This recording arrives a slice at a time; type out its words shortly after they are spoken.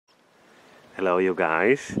Hello you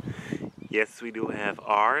guys. Yes, we do have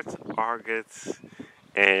art, orchids,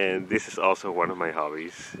 and this is also one of my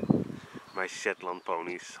hobbies. My Shetland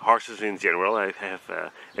ponies, horses in general. I have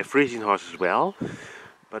a Frisian horse as well,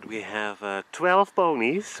 but we have 12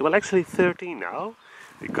 ponies, well actually 13 now,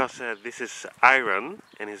 because this is Iron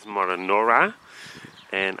and his mother Nora,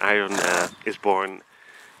 and Iron is born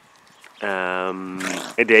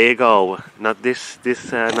a day ago, not this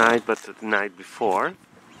night, but the night before,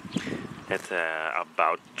 at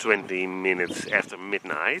about 20 minutes after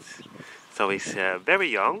midnight. So he's very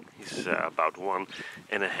young. He's about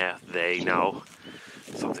 1.5 days now,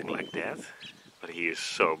 something like that. But he is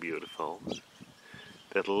so beautiful.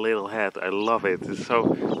 That little head, I love it. It's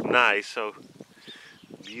so nice, so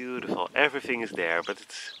beautiful. Everything is there, but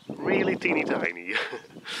it's really teeny tiny.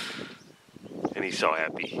 And he's so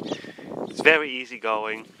happy. It's very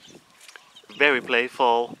easygoing, very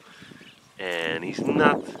playful, and he's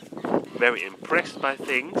not very impressed by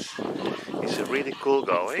things. He's really cool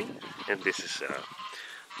going. And this is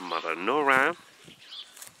Mother Nora,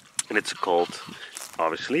 and it's cold,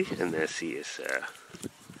 obviously, and she is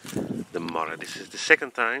the mother. This is the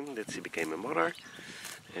second time that she became a mother,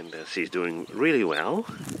 and she's doing really well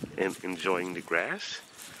and enjoying the grass.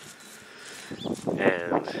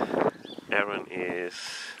 And Aaron is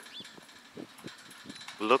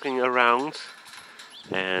looking around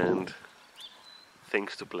and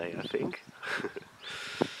things to play, I think.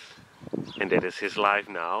 And that is his life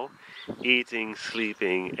now: eating,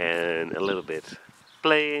 sleeping, and a little bit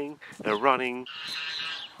playing, running,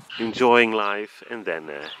 enjoying life, and then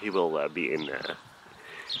he will be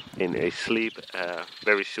in a sleep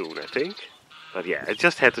very soon, I think. But yeah, I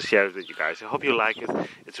just had to share it with you guys. I hope you like it.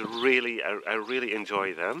 It's really, I really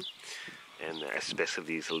enjoy them, and especially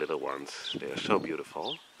these little ones. They are so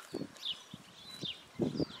beautiful.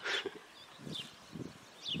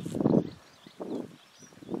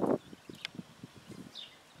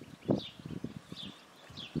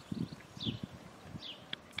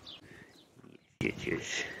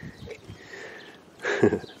 Yes.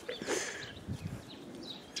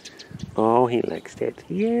 Oh, he likes that.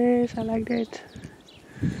 Yes, I like that.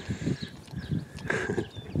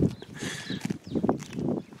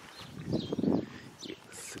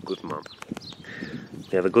 Yes, good mom.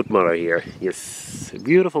 We have a good mother here. Yes, a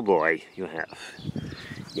beautiful boy you have.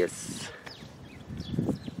 Yes.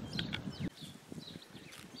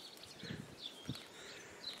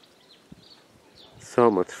 So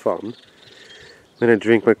much fun. When I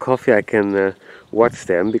drink my coffee, I can watch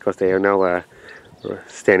them because they are now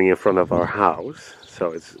standing in front of our house.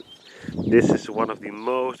 So this is one of the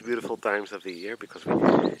most beautiful times of the year, because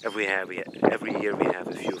every year we have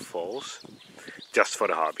a few falls, just for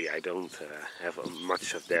the hobby. I don't have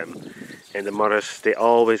much of them. And the mothers, they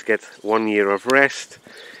always get 1 year of rest,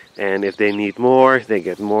 and if they need more, they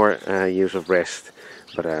get more years of rest.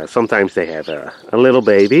 But sometimes they have a little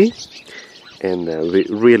baby, and we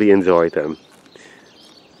really enjoy them.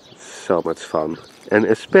 So much fun, and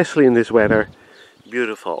especially in this weather,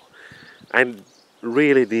 beautiful. I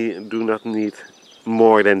really do not need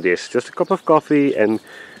more than this. Just a cup of coffee and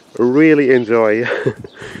really enjoy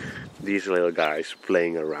these little guys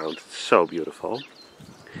playing around. It's so beautiful.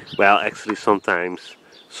 Well, actually sometimes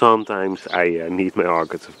I need my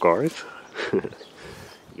orchids, of course.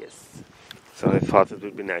 Yes. So I thought it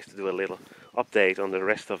would be nice to do a little update on the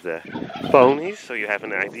rest of the ponies, so you have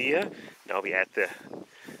an idea. Now we add the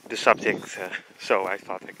subject, so I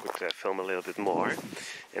thought I could film a little bit more.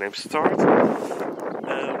 And I'm starting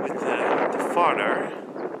with the father,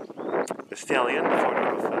 the stallion, the father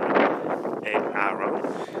of Aaron.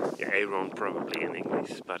 Yeah, Aaron probably in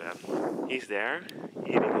English, but he's there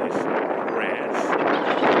eating his grass.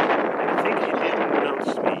 And I think he didn't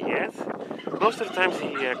notice me yet. Most of the times he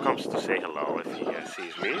comes to say hello if he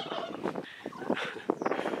sees me.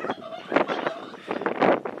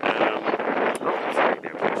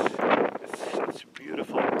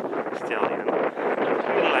 Stallion. I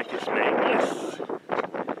really like his mane. Yes,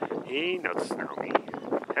 he noticed now me.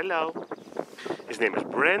 Hello. His name is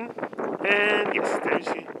Bren, and yes, there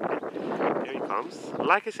he comes.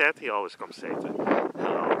 Like I said, he always comes say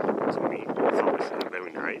hello to me. It's always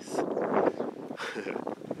very nice.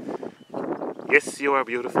 Yes, you are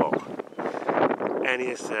beautiful. And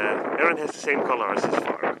Aaron has the same color as his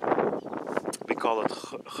father. We call it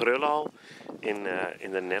Grulal in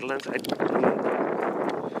the Netherlands.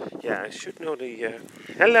 Yeah, I should know the...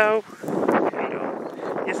 Hello!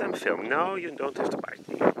 Hello. Yes, I'm filming. No, you don't have to bite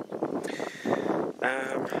me.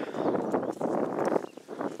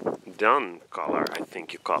 Dun color, I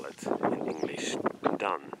think you call it in English.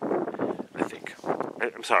 Dun, I think.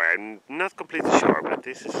 I'm sorry, I'm not completely sure, but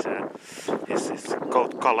this is his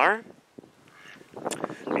coat color.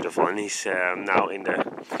 Beautiful, and he's now in the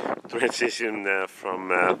transition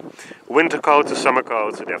from winter coat to summer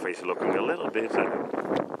coat, so therefore he's looking a little bit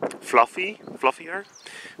fluffier,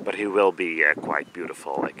 but he will be quite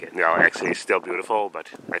beautiful. No, actually he's still beautiful, but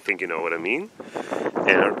I think you know what I mean.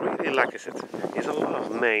 And I really, like I said, he's a lot of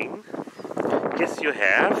mane. Yes, you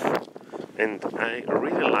have, and I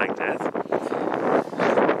really like that.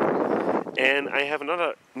 And I have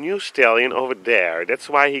another new stallion over there. That's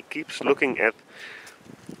why he keeps looking at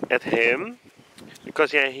him,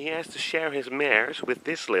 because yeah, he has to share his mares with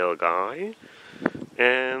this little guy,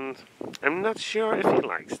 and I'm not sure if he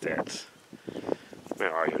likes that.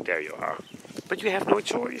 Where are you? There you are. But you have no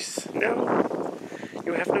choice. No,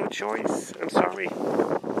 you have no choice. I'm sorry.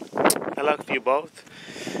 I love you both.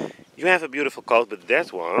 You have a beautiful coat, but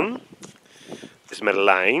that one is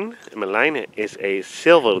Madeline. Madeline is a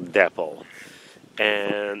silver dapple,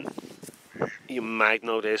 and you might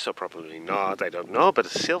know this, or probably not, I don't know, but a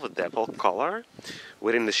silver dapple color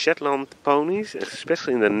within the Shetland ponies,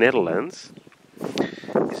 especially in the Netherlands,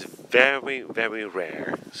 is very, very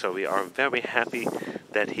rare. So we are very happy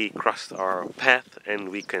that he crossed our path and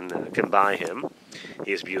we can buy him.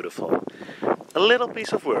 He is beautiful. A little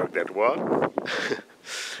piece of work, that one.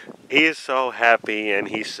 He is so happy, and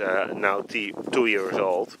he's now 2 years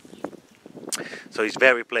old. So he's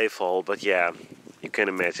very playful, but yeah, you can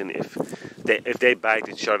imagine if they bite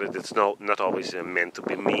each other, that's not always meant to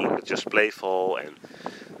be mean, but just playful.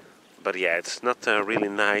 But yeah, it's not really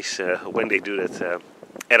nice when they do that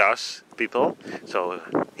at us people. So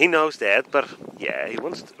he knows that, but yeah, he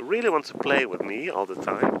really wants to play with me all the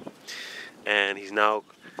time. And he's now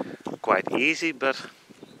quite easy, but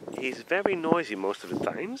he's very noisy most of the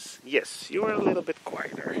times. Yes, you are a little bit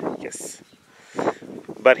quieter. Yes,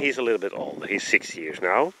 but he's a little bit older. He's 6 years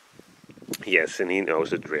now. Yes, and he knows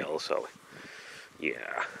the drill, so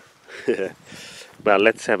yeah. Well,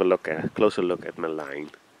 let's have a closer look at Madeline.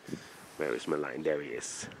 Where is Madeline? There he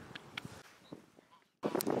is.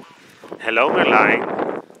 Hello, Madeline.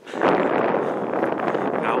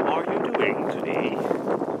 How are you doing today?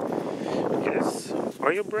 Yes.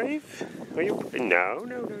 Are you brave? Are you? No.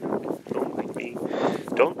 Don't bite me.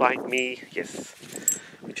 Don't bite me. Yes.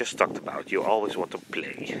 We just talked about you always want to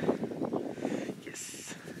play.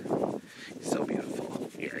 Yes. So beautiful.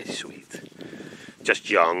 Yeah, he's sweet. Just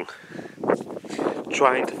young.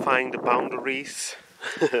 Trying to find the boundaries.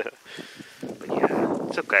 But yeah,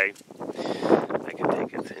 it's okay. I can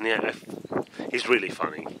take it. And yeah, he's really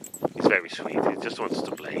funny. He's very sweet. He just wants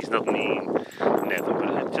to play. He's not mean. Never. But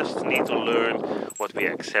I just need to learn what we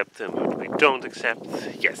accept and what we don't accept.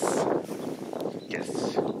 Yes.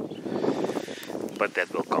 But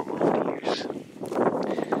that will come over the years.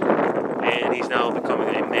 And he's now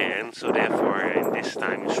becoming a man, so therefore in this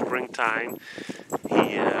time, in springtime,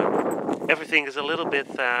 everything is a little bit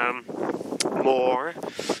more.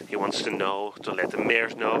 He wants to let the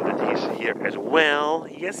mares know that he's here as well.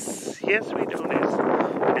 Yes, we know this.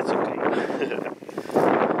 It's okay.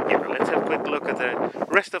 Yeah, let's have a quick look at the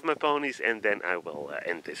rest of my ponies, and then I will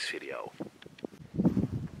end this video.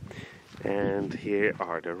 And here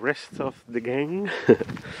are the rest of the gang.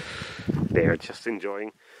 They are just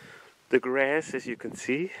enjoying the grass, as you can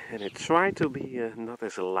see, and they try to be not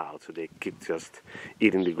as loud, so they keep just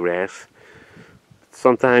eating the grass.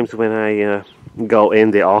 Sometimes when I go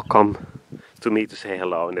in, they all come to me to say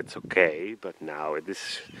hello, and that's okay, but now it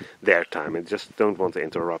is their time. I just don't want to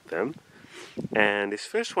interrupt them. And this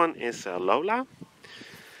first one is Lola.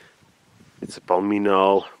 It's a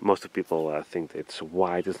Palmino. Most of people think it's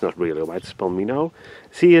white. It's not really white, it's Palmino.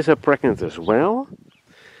 She is pregnant as well.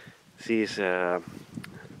 She is in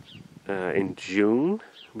June.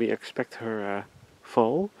 We expect her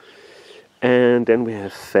fall. And then we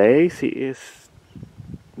have Faye.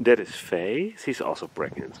 That is Faye. She's also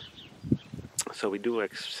pregnant. So we do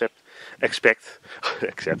expect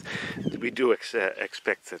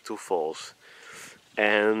two falls.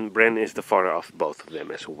 And Bren is the father of both of them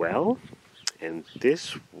as well. And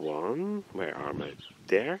this one, where am I?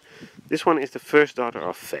 There. This one is the first daughter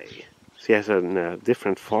of Faye. She has a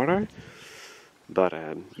different father, but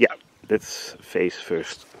yeah, that's Faye's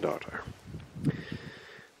first daughter.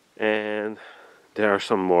 And there are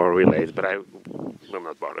some more related, but I will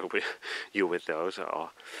not bother you with those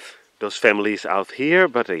families out here.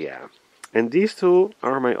 But yeah, and these two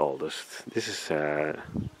are my oldest. This is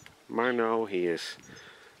Marno. He is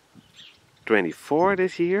 24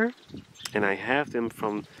 this year, and I have them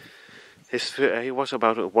from he was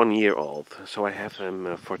about 1 year old, so I have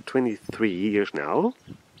him for 23 years now.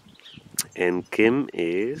 And Kim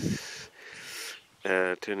is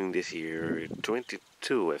turning this year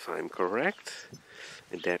 22 if I'm correct.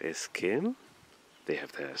 And that is Kim. They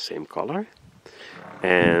have the same color.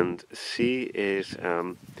 And she is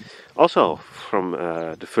also from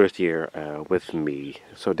the first year with me.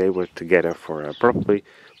 So they were together for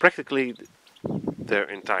practically their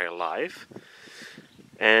entire life.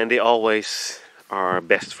 And they always are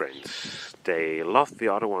best friends. They love the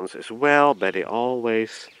other ones as well, but they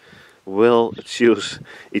always will choose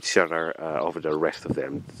each other over the rest of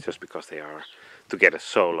them just because they are together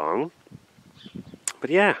so long. But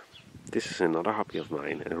yeah, this is another hobby of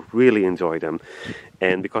mine and I really enjoy them.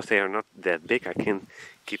 And because they are not that big, I can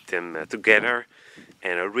keep them together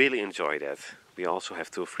and I really enjoy that. We also have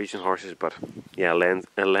 2 Frisian horses, but yeah,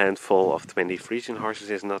 a land full of 20 Frisian horses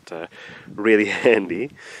is not really handy.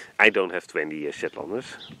 I don't have 20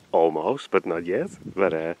 Shetlanders, almost, but not yet.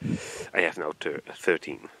 But I have now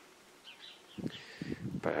 13.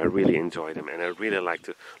 But I really enjoy them and I really like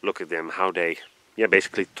to look at them, how they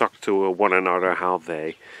basically talk to one another, how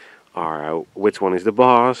they are, which one is the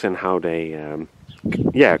boss and how they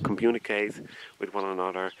communicate with one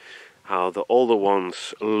another, how the older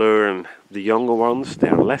ones learn the younger ones,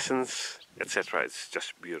 their lessons, etc. It's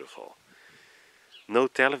just beautiful. No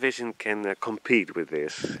television can compete with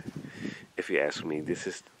this, if you ask me. This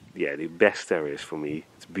is the best there is for me.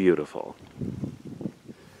 It's beautiful.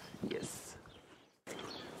 Yes.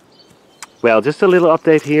 Well, just a little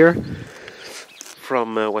update here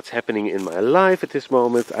from what's happening in my life at this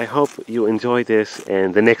moment. I hope you enjoyed this,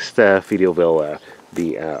 and the next video will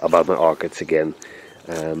be about my orchids again.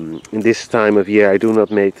 In this time of year I do not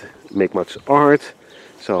make much art,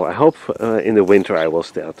 so I hope in the winter I will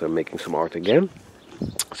start making some art again.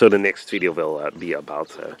 So the next video will be about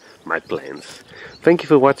my plants. Thank you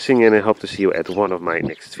for watching and I hope to see you at one of my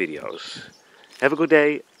next videos. Have a good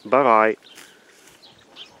day, bye bye.